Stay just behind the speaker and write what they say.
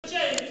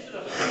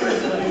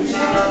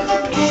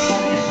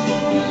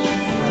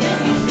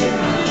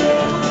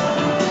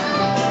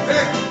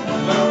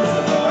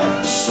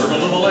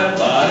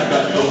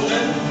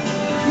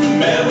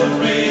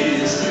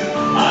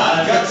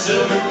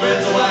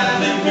threads of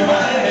winding through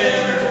my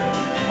hair.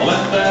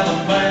 Left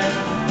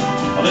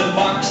Alabama, then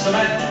boxed the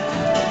mat.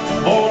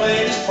 Four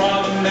ladies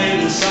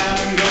promenade and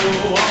Simon go.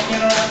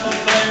 Walking around the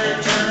fair,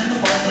 turn the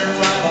partner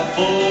right a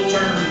full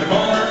turn. The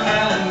corner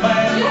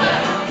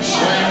Alabama,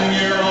 swing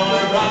your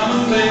old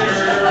promenade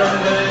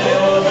and they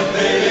oh, but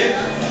baby,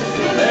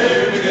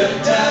 there'll be good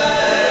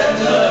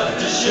times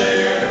enough to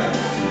share.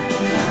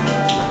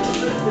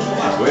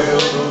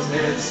 Well, those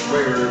heads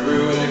square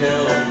through and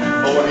together.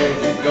 Four hands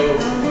you go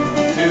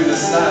to the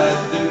side,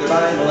 do the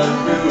right and left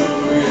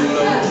through, you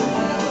know.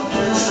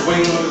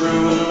 Swing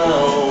through and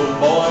on,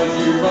 boys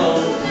you run.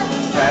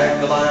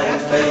 Tag the line,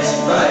 face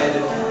right,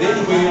 then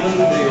you wheel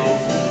and deal.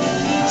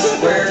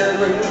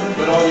 Square through,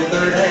 put on your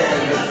third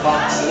hand, the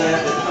fox and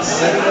at it.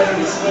 Second hand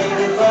you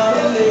swing from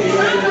the knee.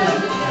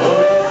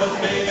 Oh, but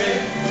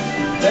baby,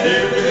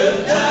 there'll be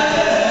good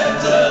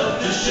times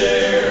enough to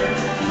share.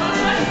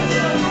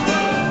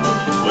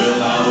 Well,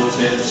 now those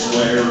heads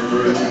square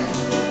through,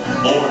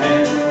 four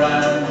hands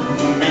right,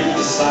 meet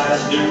the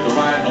sides, do the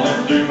right and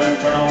left, do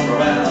and turn on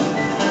around.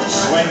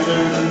 Swing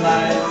through the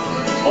night,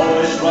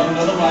 boys run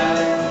to the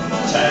right,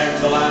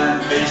 tag the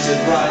line, face it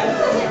right,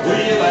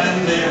 wheel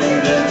and deal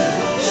and then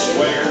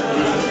square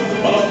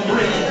through, but on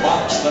three,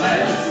 box the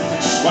net,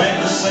 swing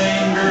the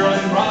same girl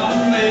and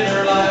promenade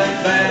her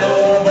like that.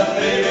 Oh, but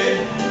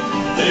baby,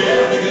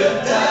 there'll be good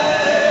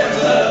times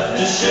enough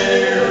to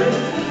share.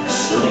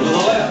 Circle to the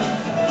left,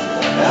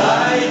 and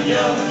I ain't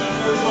young,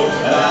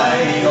 and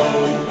I ain't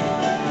old,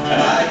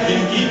 and I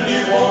can keep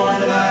you warm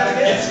tonight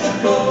against the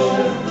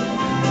cold.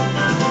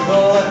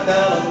 Go left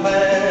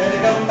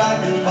Alabama, come back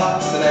and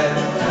box the net.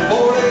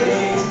 4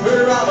 days,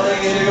 we're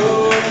obligated to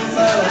go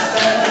inside the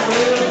stand.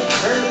 We'll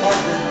turn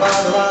partner by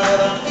the right,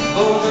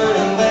 full turn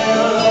and then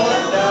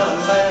left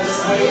Alabama,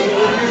 swing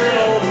your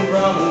own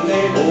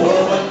promenade.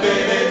 Oh, but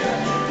baby,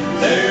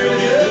 there'll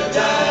be good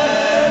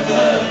times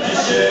enough to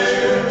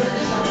share.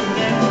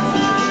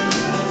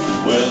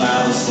 Well,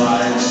 now the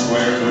slides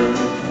square through,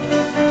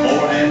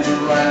 four hands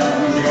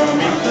around. You're gonna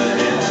meet the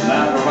heads,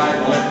 now the right,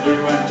 left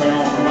through and turn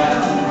on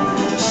around.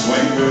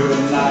 Swing through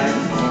the night,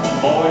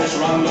 boys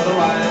run to the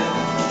right,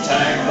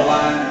 tag the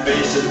line,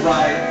 face it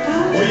right,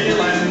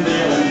 wheel and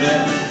deal and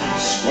then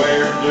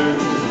square through.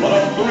 But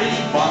on three,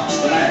 box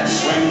the mat,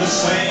 swing the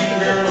same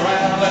girl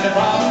around, let it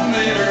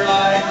promenade her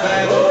like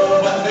that.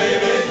 Oh, but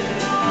baby,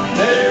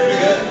 there'll be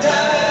good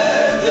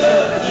times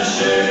enough to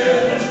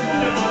share.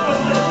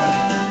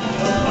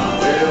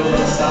 Well,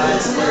 the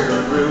sides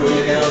square through,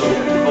 you go,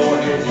 four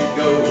hands you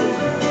go,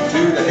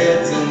 to the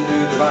heads and do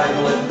the right,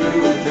 left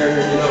through and turn,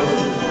 you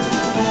know.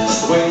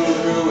 Swing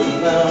through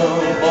and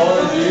down,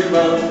 boys you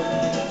run,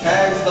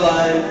 tags the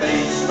line,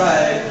 face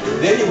right,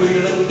 then you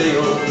wheel and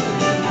deal.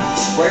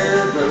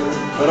 Square through,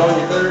 put on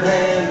your third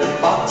hand,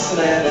 and box and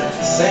at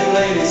it. Same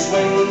lady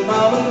swing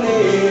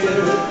promenade.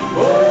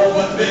 Oh,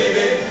 but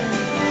baby,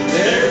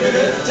 there'll be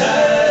good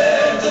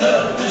times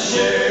enough to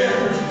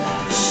share.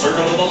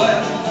 Circle to the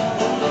left,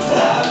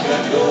 I've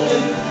got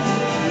golden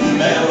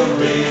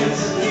memories.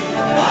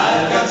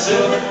 I've got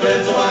silver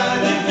threads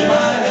winding through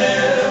my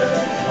hair.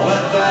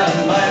 Left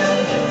Alabama,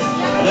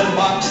 then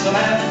box the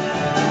mat.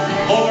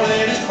 Four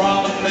ladies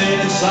promenade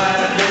inside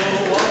a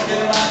door,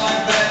 walking around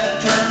like that.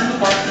 Turn the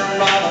partner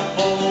right a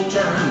full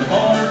turn. The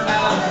corner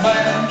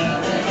Alabama,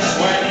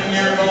 swing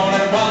your going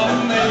and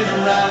promenade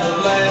around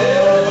the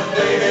land. Oh, but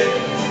baby,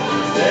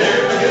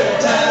 there'll be good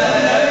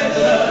times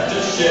enough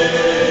to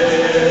share.